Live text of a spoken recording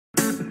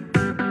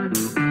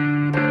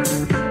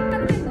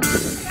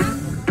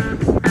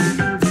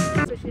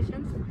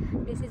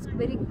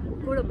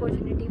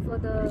for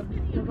the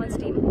women's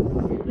team,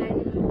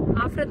 and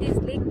after this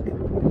league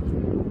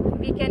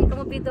we can come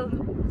up with a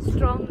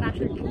strong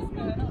national team.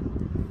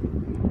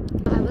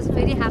 I was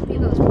very happy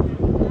also,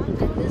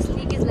 and this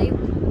league is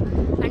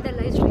under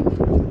live stream,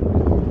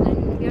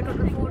 and we are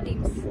total 4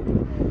 teams.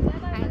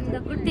 And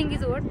the good thing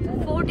is what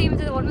 4 teams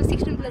is almost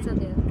 16 players are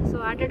there.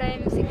 So at a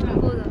time 16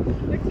 goals are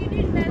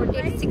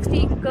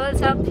 60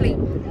 girls are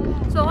playing.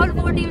 So all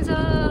 4 teams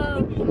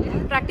are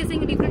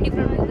practicing different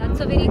ways. That's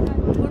a very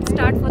good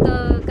start for the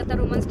Qatar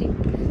women's team.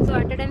 So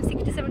at a time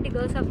 60-70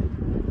 girls are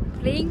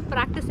playing,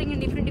 practicing in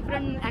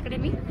different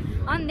academy,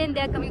 and then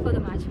they are coming for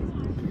the match.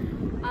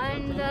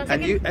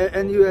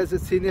 And you as a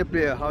senior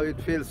player, how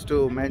it feels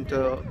to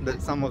mentor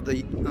some of the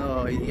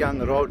young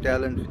raw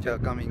talent which are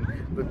coming,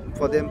 but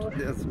for them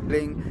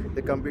playing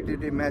the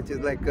competitive match is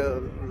like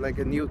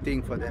a new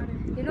thing for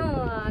them. You know,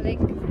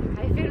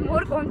 I feel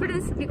more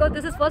confidence because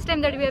this is first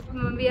time that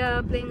we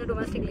are playing a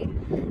domestic league,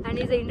 and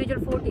it's an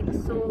individual 4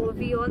 teams. So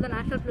we all the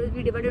national players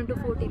we divided into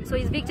 4 teams. So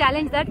it's big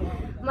challenge that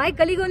my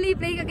colleague only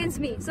playing against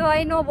me. So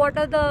I know what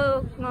are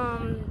the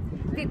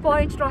weak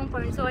points, strong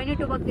points. So I need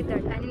to work with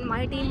that. And in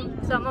my team,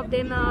 some of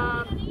them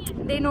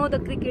they know the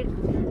cricket.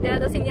 They are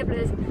the senior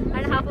players,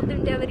 and half of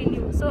them they are very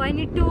new. So I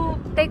need to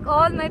take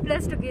all my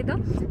players together.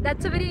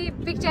 That's a very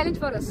big challenge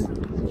for us.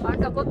 On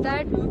top of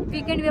that,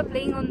 weekend we are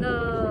playing on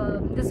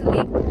this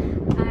league,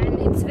 and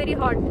it's very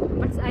hard.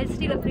 But I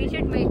still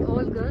appreciate my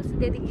all girls.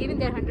 They're giving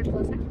their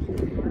 100%.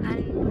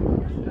 And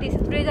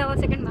today is our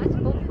second match.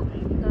 Hope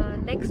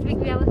next week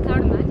we have a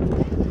 3rd match.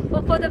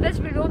 Hope for the best.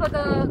 We'll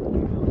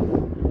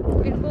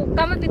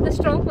come up with the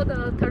strong for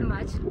the 3rd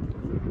match.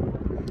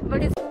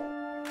 But it's